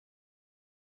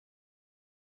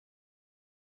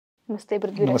నమస్తే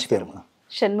పృథ్వీరాజ్ గారు.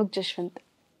 Shanmukh Jaswanth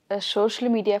social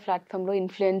media ప్లాట్ఫామ్లో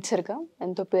ఇన్ఫ్లుయెన్సర్గా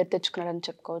ఎంతో పేరు తెచ్చుకున్నారని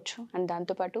చెప్పుకోవచ్చు. అండ్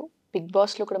దాంతోపాటు బిగ్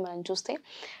బాస్లో కూడా మనం చూస్తే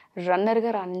రన్నర్గా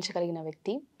రాణించగలిగిన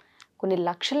వ్యక్తి, కొన్ని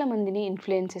లక్షల మందిని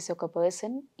ఇన్ఫ్లుయెన్స్ చేసే ఒక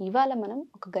పర్సన్ ఇవాళ మనం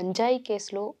ఒక గంజాయి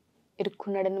కేసులో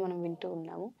ఇరుక్కున్నాడని మనం వింటూ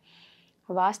ఉన్నాము.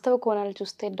 వాస్తవ కోణాలు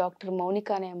చూస్తే డాక్టర్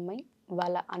మౌనిక అనే అమ్మాయి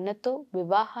వాళ్ళ అన్నతో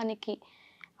వివాహానికి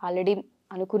ఆల్రెడీ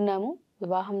అనుకున్నాము,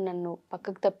 వివాహం నన్ను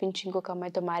పక్కకు తప్పించి ఇంకొక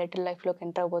అమ్మాయితో మ్యారిటల్ లైఫ్లోకి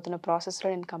ఎంటర్ అవబోతున్న ప్రాసెస్లో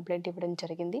నేను కంప్లైంట్ ఇవ్వడం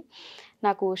జరిగింది.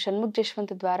 నాకు షణ్ముఖ్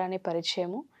జశ్వంత్ ద్వారానే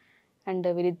పరిచయము. అండ్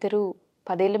వీరిద్దరూ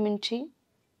 10 ఏళ్ళ నుంచి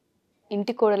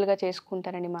ఇంటి కోడలుగా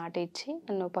చేసుకుంటానని మాట ఇచ్చి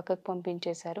నన్ను పక్కకు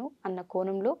పంపించేశారు అన్న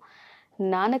కోణంలో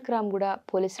నానక్రామ్ కూడా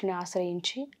పోలీసులను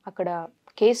ఆశ్రయించి అక్కడ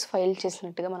కేసు ఫైల్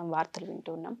చేసినట్టుగా మనం వార్తలు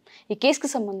వింటూ ఉన్నాం. ఈ కేసుకు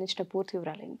సంబంధించిన పూర్తి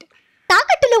వివరాలు ఏంటి?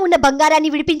 తాకట్టులో ఉన్న బంగారాన్ని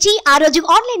విడిపించి ఆ రోజు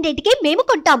ఆన్లైన్ రేటుకే మేము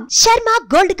కొంటాం. Sharma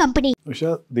gold company.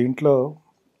 ఉషా, దీంట్లో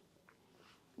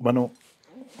మనం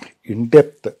ఇన్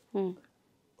డెప్త్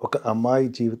ఒక అమ్మాయి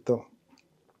జీవితం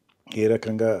ఏ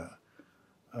రకంగా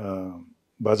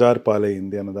బజార్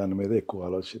పాలైంది అన్న దాని మీద ఎక్కువ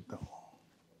ఆలోచిద్దాం.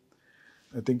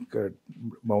 I think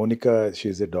Mounika,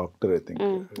 she a doctor. I think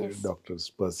doctors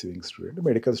perceiving student,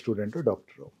 medical student,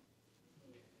 doctor.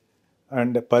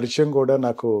 And పరిచయం కూడా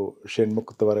నాకు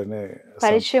షణ్ముఖ్ ద్వారానే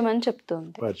పరిచయం అని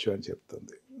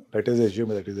చెప్తుంది. That is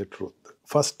assume, that is a truth.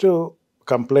 First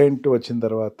complaint వచ్చిన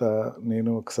తర్వాత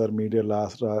నేను ఒకసారి మీడియా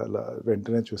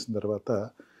వెంటనే చూసిన తర్వాత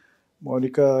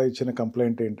మౌనిక ఇచ్చిన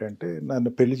కంప్లైంట్ ఏంటంటే నన్ను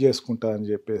పెళ్లి చేసుకుంటా అని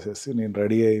చెప్పేసి నేను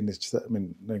రెడీ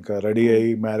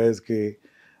అయ్యి మ్యారేజ్కి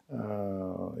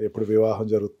ఎప్పుడు వివాహం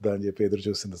జరుగుతుందా అని చెప్పి ఎదురు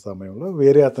చూసిన సమయంలో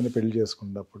వేరే అతన్ని పెళ్లి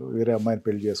చేసుకున్నప్పుడు, వేరే అమ్మాయిని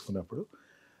పెళ్లి చేసుకున్నప్పుడు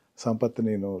సంపత్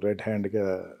నేను రెడ్ హ్యాండ్గా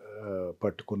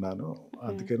పట్టుకున్నాను,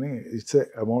 అందుకని ఇట్స్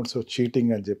అమౌంట్స్ ఆఫ్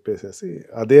చీటింగ్ అని చెప్పేసి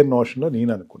అదే నోషన్లో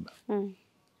నేను అనుకున్నా.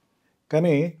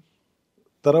 కానీ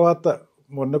తర్వాత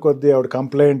మొన్న కొద్దీ ఆవిడ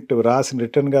కంప్లైంట్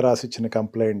రిటర్న్గా రాసిచ్చిన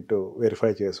కంప్లైంట్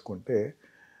వెరిఫై చేసుకుంటే,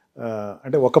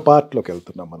 అంటే ఒక పార్ట్లోకి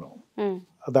వెళ్తున్నాం మనం.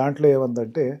 దాంట్లో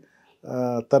ఏమందంటే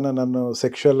నన్ను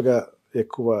సెక్షువల్గా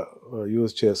ఎక్కువ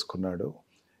యూజ్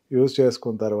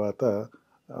చేసుకున్న తర్వాత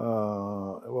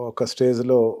ఒక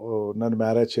స్టేజ్లో నన్ను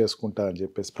మ్యారేజ్ చేసుకుంటా అని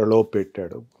చెప్పేసి ప్రలోభ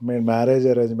పెట్టాడు. మేము మ్యారేజ్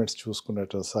అరేంజ్మెంట్స్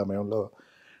చూసుకున్న సమయంలో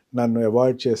నన్ను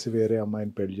అవాయిడ్ చేసి వేరే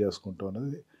అమ్మాయిని పెళ్లి చేసుకుంటాం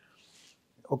అన్నది.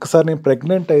 ఒకసారి నేను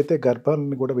ప్రెగ్నెంట్ అయితే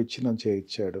గర్భాన్ని కూడా విచ్ఛిన్నం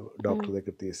చేయించాడు డాక్టర్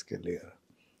దగ్గర తీసుకెళ్ళి.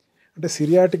 అంటే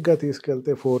సిరియాటిక్గా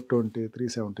తీసుకెళ్తే 420,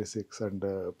 376 and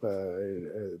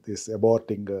this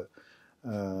aborting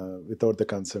without the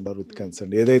consent are with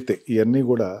consent, ఏదైతే ఇవన్నీ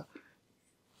కూడా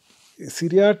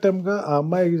సిరియాటంగా ఆ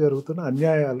అమ్మాయికి జరుగుతున్న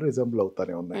అన్యాయాలు రిజంబుల్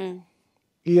అవుతానే ఉన్నాయి.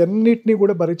 ఈ అన్నిటినీ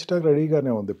కూడా భరించడానికి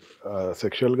రెడీగానే ఉంది.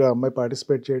 సెక్షువల్గా అమ్మాయి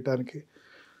పార్టిసిపేట్ చేయడానికి,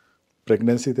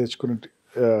 ప్రెగ్నెన్సీ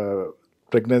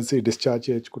డిశ్చార్జ్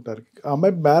చేయించుకోవడానికి, ఆ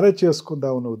అమ్మాయి మ్యారేజ్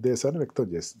చేసుకుందాం అన్న ఉద్దేశాన్ని వ్యక్తం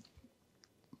చేసింది.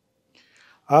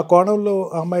 ఆ కోణంలో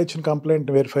ఆ అమ్మాయి ఇచ్చిన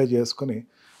కంప్లైంట్ వెరిఫై చేసుకుని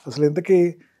అసలు ఇంతకీ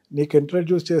నీకు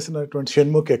ఇంట్రడ్యూస్ చేసినటువంటి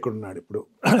షణ్ముఖ్ ఎక్కడున్నాడు ఇప్పుడు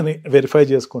అని వెరిఫై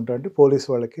చేసుకుంటా అంటే పోలీస్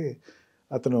వాళ్ళకి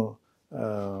అతను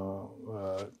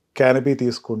క్యానబీ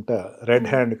తీసుకుంటా రెడ్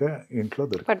హ్యాండ్గా ఇంట్లో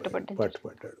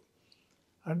పట్టుపడ్డాడు.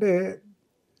 అంటే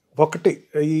ఒకటి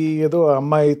ఈ ఏదో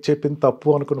అమ్మాయి చెప్పింది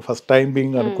తప్పు అనుకుని ఫస్ట్ టైం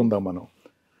బీయింగ్ అనుకుందాం మనం.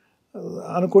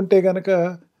 అనుకుంటే కనుక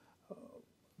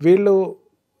వీళ్ళు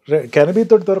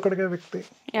క్యానబీతో దొరకడుగా వ్యక్తి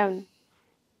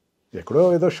ఎక్కడో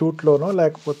ఏదో షూట్లోనో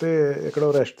లేకపోతే ఎక్కడో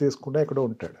రెస్ట్ తీసుకుంటా ఎక్కడో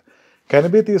ఉంటాడు.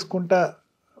 క్యానబీ తీసుకుంటా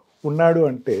ఉన్నాడు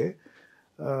అంటే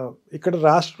ఇక్కడ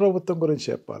రాష్ట్ర ప్రభుత్వం గురించి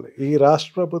చెప్పాలి. ఈ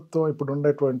రాష్ట్ర ప్రభుత్వం ఇప్పుడు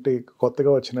ఉన్నటువంటి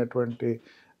కొత్తగా వచ్చినటువంటి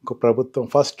ఒక ప్రభుత్వం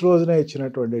ఫస్ట్ రోజునే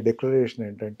ఇచ్చినటువంటి డిక్లరేషన్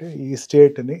ఏంటంటే ఈ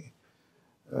స్టేట్ని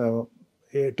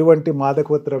ఎటువంటి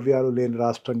మాదక ద్రవ్యాలు లేని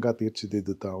రాష్ట్రంగా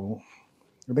తీర్చిదిద్దుతాము.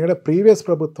 ఎందుకంటే ప్రీవియస్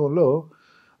ప్రభుత్వంలో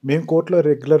మేము కోర్టులో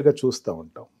రెగ్యులర్గా చూస్తూ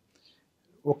ఉంటాం.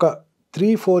 ఒక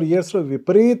 3-4 ఇయర్స్లో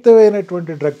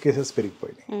విపరీతమైనటువంటి డ్రగ్ కేసెస్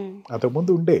పెరిగిపోయినాయి.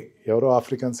 అంతకుముందు ఉండే ఎవరో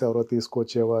ఆఫ్రికన్స్ ఎవరో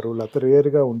తీసుకొచ్చేవారు, లేకపోతే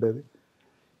రేర్గా ఉండేది.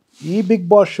 ఈ బిగ్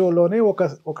బాస్ షోలోనే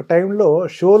ఒక టైంలో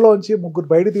షోలోంచి 3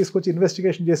 బయట తీసుకొచ్చి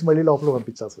ఇన్వెస్టిగేషన్ చేసి మళ్ళీ లోపల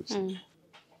పంపించాల్సి వచ్చింది.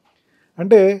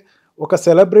 అంటే ఒక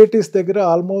సెలబ్రిటీస్ దగ్గర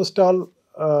ఆల్మోస్ట్ ఆల్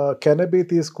కెనబీ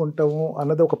తీసుకుంటాము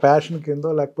అన్నది ఒక ప్యాషన్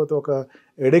కిందో లేకపోతే ఒక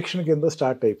ఎడిక్షన్ కిందో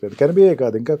స్టార్ట్ అయిపోయింది. కెనబీయే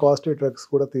కాదు, ఇంకా కాస్ట్లీ డ్రగ్స్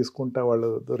కూడా తీసుకుంటా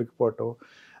వాళ్ళు దొరికిపోవటం,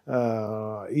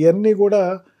 ఇవన్నీ కూడా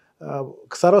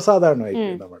సర్వసాధారణం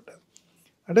అయిపోయింది అన్నమాట.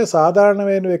 అంటే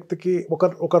సాధారణమైన వ్యక్తికి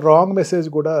ఒక రాంగ్ మెసేజ్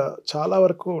కూడా చాలా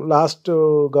వరకు లాస్ట్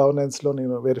గవర్నెన్స్లో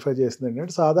నేను వెరిఫై చేసింది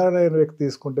ఏంటంటే సాధారణమైన వ్యక్తి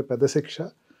తీసుకుంటే పెద్ద శిక్ష,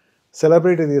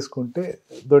 సెలబ్రిటీ తీసుకుంటే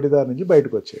దొడిదారి నుంచి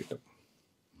బయటకు వచ్చేయటం.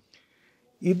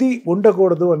 ఇది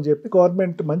ఉండకూడదు అని చెప్పి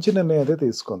గవర్నమెంట్ మంచి నిర్ణయం అయితే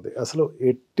తీసుకుంది. అసలు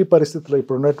ఎట్టి పరిస్థితుల్లో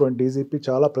ఇప్పుడు ఉన్నటువంటి డీజీపీ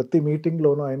ప్రతి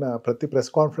మీటింగ్లోనూ ఆయన ప్రతి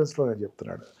ప్రెస్ కాన్ఫరెన్స్లో ఆయన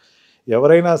చెప్తున్నాడు,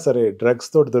 ఎవరైనా సరే డ్రగ్స్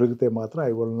తోటి దొరికితే మాత్రం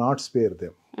I will not spare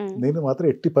them. నేను మాత్రం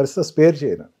ఎట్టి పరిస్థితి స్పేర్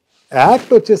చేయను.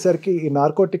 యాక్ట్ వచ్చేసరికి ఈ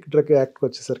నార్కోటిక్ డ్రగ్ యాక్ట్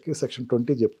వచ్చేసరికి సెక్షన్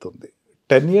 20 చెప్తుంది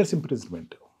 10 years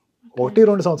ఇంప్రిజన్మెంట్.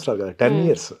 1-2 సంవత్సరాలు కదా, 10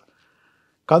 years.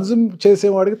 కన్జ్యూమ్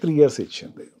చేసేవాడికి 3 years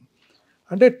ఇచ్చింది.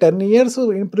 అంటే 10 years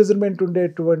ఇంప్రిజన్మెంట్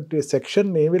ఉండేటువంటి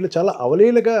సెక్షన్ని వీళ్ళు చాలా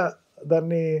అవలీలగా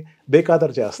దాన్ని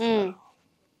బేఖాతరు చేస్తున్నారు.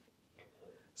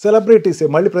 సెలబ్రిటీసే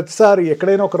మళ్ళీ ప్రతిసారి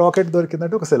ఎక్కడైనా ఒక రాకెట్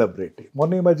దొరికిందంటే ఒక సెలబ్రిటీ.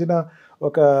 మొన్న ఈ మధ్యన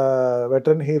ఒక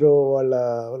వెటరన్ హీరో వాళ్ళ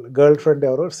గర్ల్ ఫ్రెండ్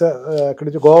ఎవరో అక్కడి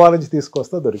నుంచి గోవా నుంచి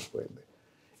తీసుకొస్తా దొరికిపోయింది.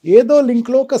 ఏదో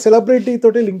లింక్లో ఒక సెలబ్రిటీ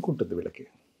తోటి లింక్ ఉంటుంది వీళ్ళకి.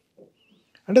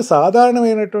 అంటే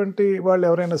సాధారణమైనటువంటి వాళ్ళు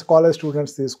ఎవరైనా కాలేజ్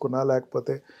స్టూడెంట్స్ తీసుకున్నా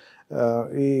లేకపోతే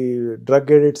ఈ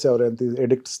డ్రగ్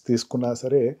ఎడిక్ట్స్ తీసుకున్నా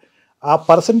సరే ఆ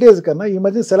పర్సంటేజ్ కన్నా ఈ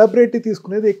మధ్య సెలబ్రిటీ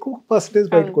తీసుకునేది ఎక్కువ పర్సంటేజ్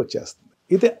బయటకు వచ్చేస్తుంది.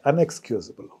 ఇది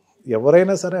అన్ఎక్స్క్యూజబుల్.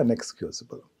 ఎవరైనా సరే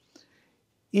అన్ఎక్స్క్యూజబుల్.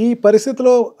 ఈ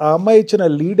పరిస్థితిలో ఆ అమ్మాయి ఇచ్చిన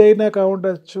లీడ్ అయినా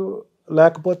కావచ్చు,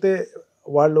 లేకపోతే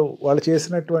వాళ్ళు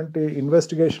చేసినటువంటి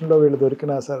ఇన్వెస్టిగేషన్లో వీళ్ళు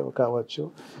దొరికినా సరే కావచ్చు.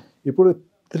 ఇప్పుడు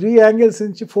 3 angles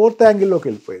నుంచి 4th angle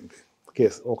వెళ్ళిపోయింది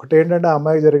కేసు. ఒకటి ఏంటంటే ఆ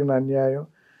అమ్మాయికి జరిగిన అన్యాయం,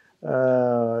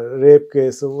 రేప్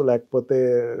కేసు, లేకపోతే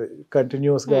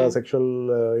కంటిన్యూస్గా sexual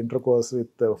intercourse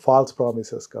with false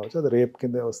promises కావచ్చు, అది రేప్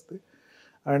కిందే వస్తుంది.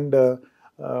 అండ్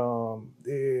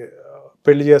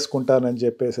పెళ్లి చేసుకుంటానని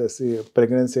చెప్పేసి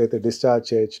ప్రెగ్నెన్సీ అయితే డిశ్చార్జ్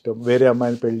చేయించడం, వేరే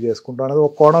అమ్మాయిని పెళ్లి చేసుకుంటాం అనేది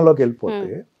ఒక కోణంలోకి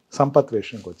వెళ్ళిపోతే సంపత్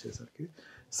విషయంకి వచ్చేసరికి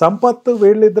సంపత్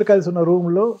వీళ్ళిద్దరు కలిసి ఉన్న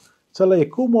రూమ్లో చాలా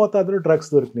ఎక్కువ మోతాదులో డ్రగ్స్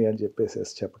దొరికినాయి అని చెప్పేసి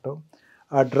చెప్పటం.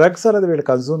 ఆ డ్రగ్స్ అనేది వీళ్ళు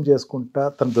కన్జ్యూమ్ చేసుకుంటా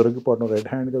తను దొరికిపోవటం, రెడ్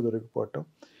హ్యాండ్గా దొరికిపోవటం.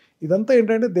 ఇదంతా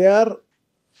ఏంటంటే దే ఆర్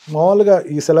మామూలుగా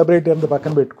ఈ సెలబ్రిటీ అంతా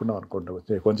పక్కన పెట్టుకున్నాం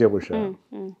అనుకుంటాం కొంచెం విషయం.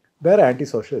 They are anti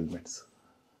social elements.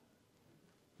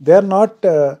 They are not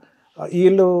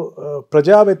వీళ్ళు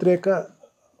ప్రజా వ్యతిరేక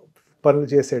పనులు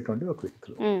చేసేటువంటి ఒక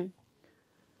వ్యక్తులు.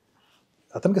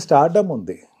 అతనికి స్టార్డమ్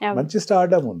ఉంది, మంచి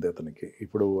స్టార్డమ్ ఉంది అతనికి.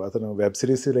 ఇప్పుడు అతను వెబ్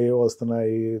సిరీస్లు ఏవో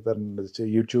వస్తున్నాయి, తన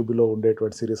యూట్యూబ్లో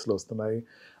ఉండేటువంటి సిరీస్లు వస్తున్నాయి.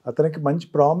 అతనికి మంచి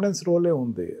ప్రామినెన్స్ రోలే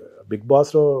ఉంది. బిగ్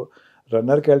బాస్లో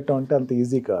రన్నర్కి వెళ్ళటం అంటే అంత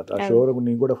ఈజీ కాదు. ఆ షో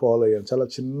నేను కూడా ఫాలో అయ్యాను. చాలా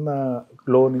చిన్న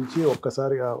లో నుంచి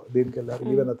ఒక్కసారి దీనికి వెళ్ళారు.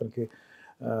 ఈవెన్ అతనికి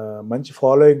మంచి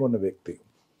ఫాలోయింగ్ ఉన్న వ్యక్తి,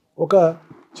 ఒక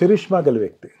చరిష్మా గల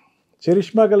వ్యక్తి.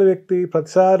 చరిష్మా గల వ్యక్తి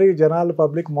ప్రతిసారి జనాలు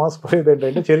పబ్లిక్ మోసపోయేది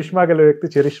ఏంటంటే చరిష్మా గల వ్యక్తి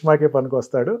చరిష్మాకే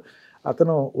పనికొస్తాడు.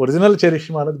 అతను ఒరిజినల్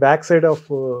చరిష్మా అనేది బ్యాక్ సైడ్ ఆఫ్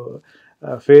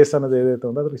ఫేస్ అనేది ఏదైతే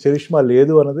ఉందో అతనికి చరిష్మా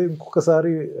లేదు అన్నది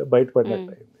ఇంకొకసారి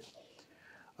బయటపడినట్టు అయింది.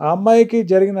 ఆ అమ్మాయికి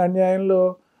జరిగిన అన్యాయంలో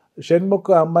షణ్ముఖ్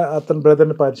అతని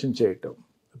బ్రదర్ని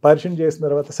పరిచయం చేసిన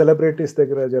తర్వాత సెలబ్రిటీస్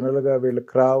దగ్గర జనరల్గా వీళ్ళు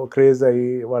క్రేజ్ అయ్యి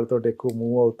వాళ్ళతో ఎక్కువ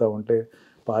మూవ్ అవుతూ ఉంటే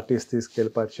పార్టీస్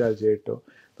తీసుకెళ్ళి పరిచయాలు చేయటం,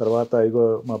 తర్వాత ఇగో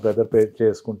మా బ్రదర్ పే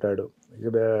చేసుకుంటాడు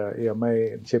ఇక్కడ ఈ అమ్మాయి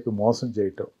చెప్పి మోసం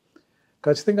చేయటం.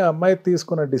 ఖచ్చితంగా అమ్మాయి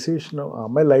తీసుకున్న డిసిషన్, ఆ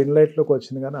అమ్మాయి లైమ్ లైట్లోకి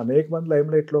వచ్చింది కానీ అనేక మంది లైమ్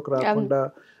లైట్లోకి రాకుండా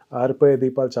ఆరిపోయే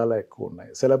దీపాలు చాలా ఎక్కువ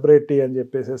ఉన్నాయి. సెలబ్రిటీ అని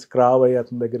చెప్పేసి క్రావ్ అయ్యి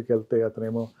అతని దగ్గరికి వెళ్తే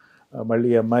అతనేమో మళ్ళీ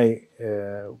ఈ అమ్మాయి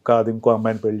కాదు ఇంకో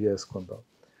అమ్మాయిని పెళ్లి చేసుకుంటాం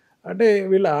అంటే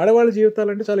వీళ్ళ ఆడవాళ్ళ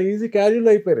జీవితాలంటే చాలా ఈజీ క్యాజువల్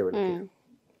అయిపోయారు. వీళ్ళకి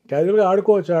క్యాజువల్గా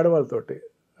ఆడుకోవచ్చు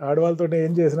ఆడవాళ్ళతో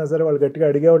ఏం చేసినా సరే వాళ్ళు గట్టిగా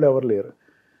అడిగేవాళ్ళు ఎవరు లేరు.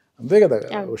 అంతే కదా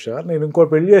ఉషా, నేను ఇంకో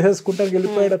పెళ్లి చేసేసుకుంటానికి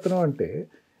వెళ్ళిపోయాడు అతను అంటే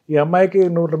ఈ అమ్మాయికి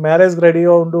నువ్వు మ్యారేజ్కి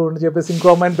రెడీగా ఉండు అని చెప్పేసి ఇంకో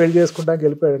అమ్మాయిని పెళ్లి చేసుకుంటానికి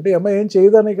వెళ్ళిపోయాడు అంటే ఈ అమ్మాయి ఏం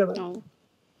చేయదనే కదా,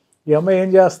 ఈ అమ్మాయి ఏం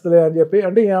చేస్తుంది అని చెప్పి.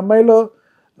 అంటే ఈ అమ్మాయిలో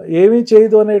ఏమీ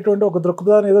చేయదు అనేటువంటి ఒక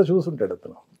దృక్పథాన్ని ఏదో చూసుంటాడు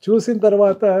అతను. చూసిన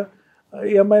తర్వాత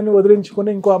ఈ అమ్మాయిని వదిలించుకొని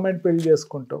ఇంకో అమ్మాయిని పెళ్లి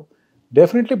చేసుకుంటాం.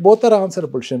 Definitely both are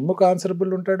answerable. Shanmukh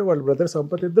answerable ఉంటాడు, వాళ్ళ బ్రదర్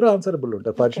సంపత్ ఇద్దరు ఆన్సరబుల్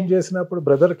ఉంటారు. పరిచయం చేసినప్పుడు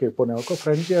బ్రదర్కి పోనీ ఒక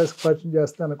ఫ్రెండ్ పరిచయం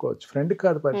చేస్తే అనుకోవచ్చు, ఫ్రెండ్కి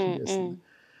కాదు పరిచయం చేస్తుంది,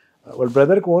 వాళ్ళ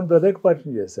బ్రదర్కి ఓన్ బ్రదర్కి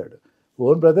పరిచయం చేశాడు.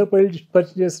 ఓన్ బ్రదర్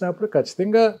పరిచయం చేసినప్పుడు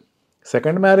ఖచ్చితంగా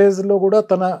సెకండ్ మ్యారేజ్లో కూడా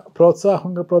తన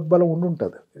ప్రోత్బలం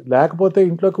ఉండుంటుంది. లేకపోతే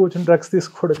ఇంట్లో కూర్చొని డ్రగ్స్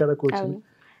తీసుకోడు కదా కూర్చొని.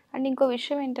 అండ్ ఇంకో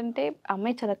విషయం ఏంటంటే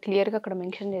అమ్మాయి చాలా క్లియర్గా అక్కడ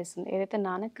మెన్షన్ చేస్తుంది, ఏదైతే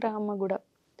నానక్రామ కూడా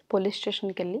పోలీస్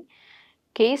స్టేషన్కి వెళ్ళి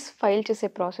కేసు ఫైల్ చేసే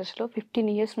ప్రాసెస్లో 15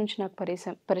 years నుంచి నాకు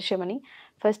పరిచయం అని,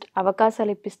 ఫస్ట్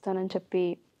అవకాశాలు ఇప్పిస్తానని చెప్పి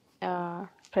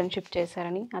ఫ్రెండ్షిప్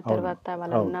చేశారని, ఆ తర్వాత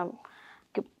వాళ్ళ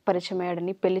అన్నకి పరిచయం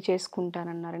అయ్యాడని, పెళ్లి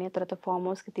చేసుకుంటానన్నారని, ఆ తర్వాత ఫామ్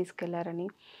హౌస్కి తీసుకెళ్లారని,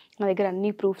 నా దగ్గర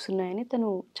అన్ని ప్రూఫ్స్ ఉన్నాయని తను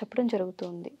చెప్పడం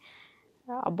జరుగుతుంది.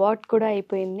 అబార్ట్ కూడా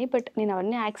అయిపోయింది, బట్ నేను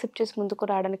అవన్నీ యాక్సెప్ట్ చేసి ముందుకు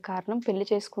రావడానికి కారణం పెళ్లి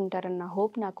చేసుకుంటారన్న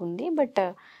హోప్ నాకు ఉంది, బట్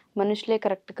మనుషులే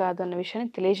కరెక్ట్ కాదు అన్న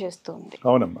విషయాన్ని తెలియజేస్తుంది.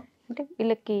 అవునమ్మా, అంటే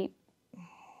వీళ్ళకి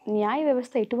న్యాయ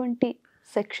వ్యవస్థ ఎటువంటి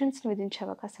సెక్షన్స్ విధించే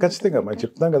అవకాశం? ఖచ్చితంగా మనం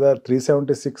చెప్తున్నాం కదా,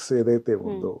 376 ఏదైతే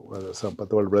ఉందో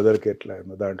సంపత్ వాళ్ళ బ్రదర్కి ఎట్లా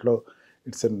ఉందో దాంట్లో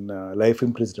ఇట్స్ అన్ లైఫ్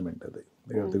ఇంప్రిజన్మెంట్. అది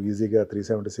ఈజీగా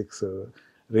 376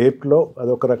 రేప్లో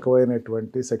అదొక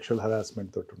రకమైనటువంటి సెక్షువల్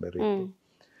హరాస్మెంట్ తోటి ఉండే rape.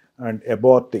 And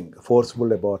aborting,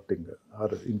 forceful aborting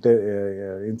are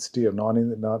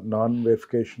non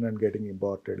verification and getting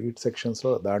aborted, ఈ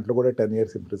సెక్షన్స్లో దాంట్లో కూడా 10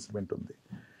 years ఇంప్రిజన్మెంట్ ఉంది.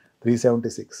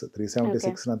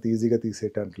 376 అంత ఈజీగా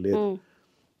తీసేయటానికి లేదు.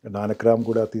 నానక్రామ్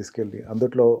కూడా తీసుకెళ్ళి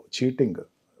అందులో చీటింగ్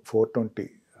 420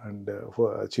 అండ్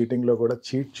చీటింగ్లో కూడా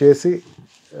చీట్ చేసి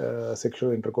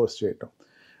సెక్షువల్ ఇంటర్కోర్స్ చేయటం,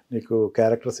 నీకు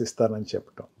క్యారెక్టర్స్ ఇస్తానని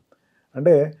చెప్పటం.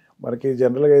 అంటే మనకి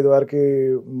జనరల్గా ఇదివరకు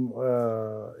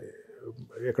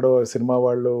ఎక్కడో సినిమా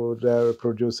వాళ్ళు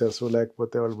ప్రొడ్యూసర్స్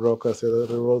లేకపోతే వాళ్ళు బ్రోకర్స్ ఏదో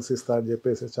రోల్స్ ఇస్తా అని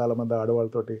చెప్పేసి చాలామంది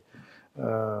ఆడవాళ్ళతోటి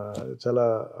చాలా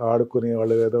ఆడుకుని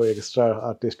వాళ్ళు ఏదో ఎక్స్ట్రా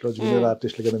ఆర్టిస్ట్లో జూనియర్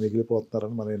ఆర్టిస్టులు కింద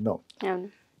మిగిలిపోతున్నారని మనం విన్నాం.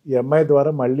 ఈ అమ్మాయి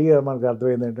ద్వారా మళ్ళీ మనకు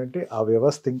అర్థమైంది ఏంటంటే ఆ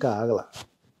వ్యవస్థ ఇంకా ఆగల,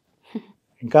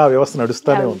 ఇంకా ఆ వ్యవస్థ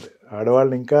నడుస్తూనే ఉంది.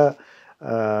 ఆడవాళ్ళని ఇంకా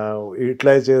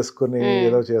యూటిలైజ్ చేసుకుని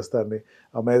ఏదో చేస్తాను.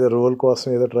 అమ్మాయి ఏదో రోల్ కోసం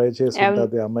ఏదో ట్రై చేసి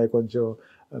ఉంటుంది. అమ్మాయి కొంచెం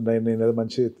నేను ఏదో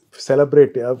మంచి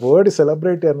సెలబ్రిటీ, ఆ వర్డ్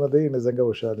సెలబ్రిటీ అన్నది నిజంగా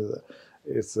హుషారు.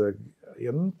 ఇట్స్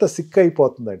ఎంత సిక్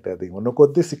అయిపోతుందంటే అది ఉన్న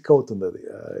కొద్దీ సిక్ అవుతుంది, అది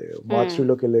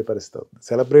మార్చురీలోకి వెళ్ళే పరిస్థితి అవుతుంది.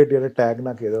 సెలబ్రిటీ అనే ట్యాగ్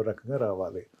నాకు ఏదో రకంగా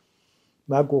రావాలి,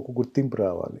 నాకు ఒక గుర్తింపు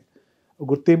రావాలి.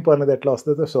 గుర్తింపు అనేది ఎట్లా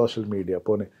వస్తుందో సోషల్ మీడియా.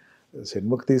 పోనీ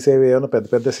షణ్ముఖ్ తీసేవి ఏమైనా పెద్ద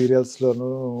పెద్ద సీరియల్స్లోనూ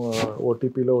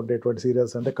ఓటీపీలో ఉండేటువంటి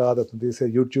సీరియల్స్ అంటే కాదు, అతను తీసే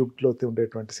యూట్యూబ్లో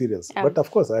ఉండేటువంటి సీరియల్స్. బట్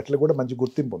అఫ్ కోర్స్ అట్లా కూడా మంచి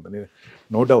గుర్తింపు ఉంది,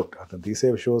 నో డౌట్. అతను తీసే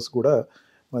షోస్ కూడా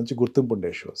మంచి గుర్తింపు ఉండే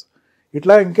షోస్.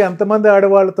 ఇట్లా ఇంకా ఎంతమంది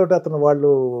ఆడవాళ్ళతో అతను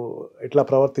వాళ్ళు ఇట్లా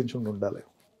ప్రవర్తించి ఉండాలి.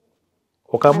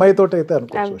 ఒక అమ్మాయితో అయితే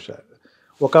అనుకోవచ్చు,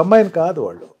 ఒక అమ్మాయిని కాదు,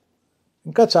 వాళ్ళు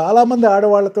ఇంకా చాలామంది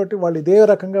ఆడవాళ్ళతోటి వాళ్ళు ఇదే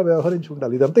రకంగా వ్యవహరించి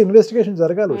ఉండాలి. ఇదంతా ఇన్వెస్టిగేషన్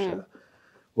జరగాలి.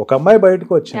 ఒక అమ్మాయి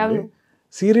బయటకు వచ్చింది,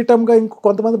 సీరిటంగా ఇంకో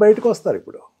కొంతమంది బయటకు వస్తారు.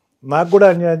 ఇప్పుడు నాకు కూడా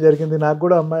అన్యాయం జరిగింది, నాకు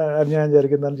కూడా అమ్మాయి అన్యాయం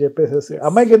జరిగింది అని చెప్పేసి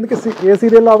అమ్మాయికి ఎందుకు ఏ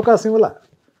సీరియల్లో అవకాశం ఇవ్వాల?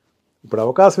 ఇప్పుడు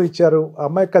అవకాశం ఇచ్చారు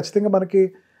అమ్మాయికి, ఖచ్చితంగా మనకి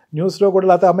న్యూస్లో కూడా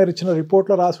లేకపోతే అమ్మాయి ఇచ్చిన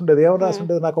రిపోర్ట్లో రాసి ఉండేది, ఏమైనా రాసి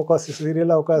ఉండేది, నాకు ఒక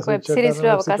సీరియల్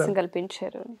అవకాశం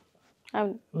కల్పించారు.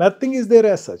 Nothing is there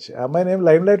as such. అమ్మాయిని ఏం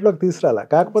లైమ్ లైట్లోకి తీసుకురాలా,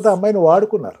 కాకపోతే అమ్మాయిని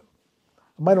వాడుకున్నారు.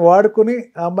 అమ్మాయిని వాడుకుని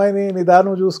ఆ అమ్మాయిని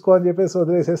నిదానం చూసుకో అని చెప్పేసి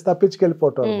వదిలేసేసి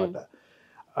తప్పించుకెళ్ళిపోవటం అనమాట.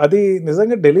 అది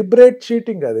నిజంగా డెలిబరేట్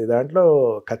చీటింగ్. అది దాంట్లో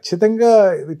ఖచ్చితంగా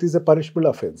it is a punishable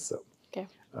offence.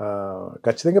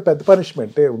 ఖచ్చితంగా పెద్ద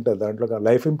పనిష్మెంటే ఉంటుంది దాంట్లో.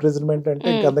 లైఫ్ ఇంప్రిజన్మెంట్ అంటే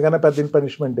ఇంకా అంతకన్నా పెద్ద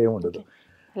పనిష్మెంట్ ఏమి ఉండదు.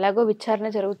 ఎలాగో విచారణ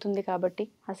జరుగుతుంది కాబట్టి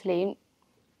అసలు ఏం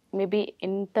మేబీ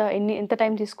ఎంత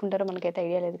టైం తీసుకుంటారో మనకైతే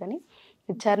ఐడియా లేదు, కానీ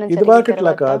విచారణ ఇది వరకు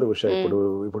ఇట్లా కాదు ఉషా.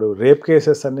 ఇప్పుడు రేప్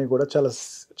కేసెస్ అన్నీ కూడా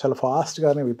చాలా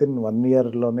ఫాస్ట్గానే వితిన్ 1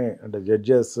 yearలోనే, అంటే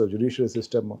జడ్జెస్ జ్యుడిషియల్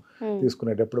సిస్టమ్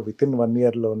తీసుకునేటప్పుడు వితిన్ 1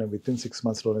 yearలోనే, వితిన్ 6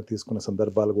 monthsలోనే తీసుకునే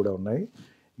సందర్భాలు కూడా ఉన్నాయి.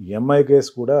 ఎంఐ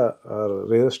కేసు కూడా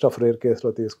రేరెస్ట్ ఆఫ్ రేర్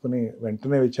కేసులో తీసుకుని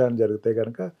వెంటనే విచారణ జరిగితే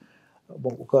కనుక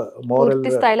ఒక మోరల్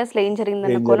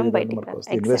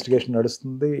ఇన్వెస్టిగేషన్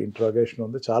నడుస్తుంది, ఇంట్రాగేషన్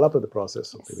ఉంది, చాలా పెద్ద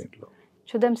ప్రాసెస్ ఉంది దీంట్లో.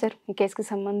 చూద్దాం సార్, ఈ కేసుకి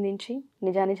సంబంధించి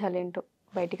నిజానిజాలు ఏంటో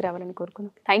బయటికి రావాలని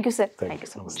కోరుకుందాం. Thank you sir, thank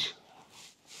you so much.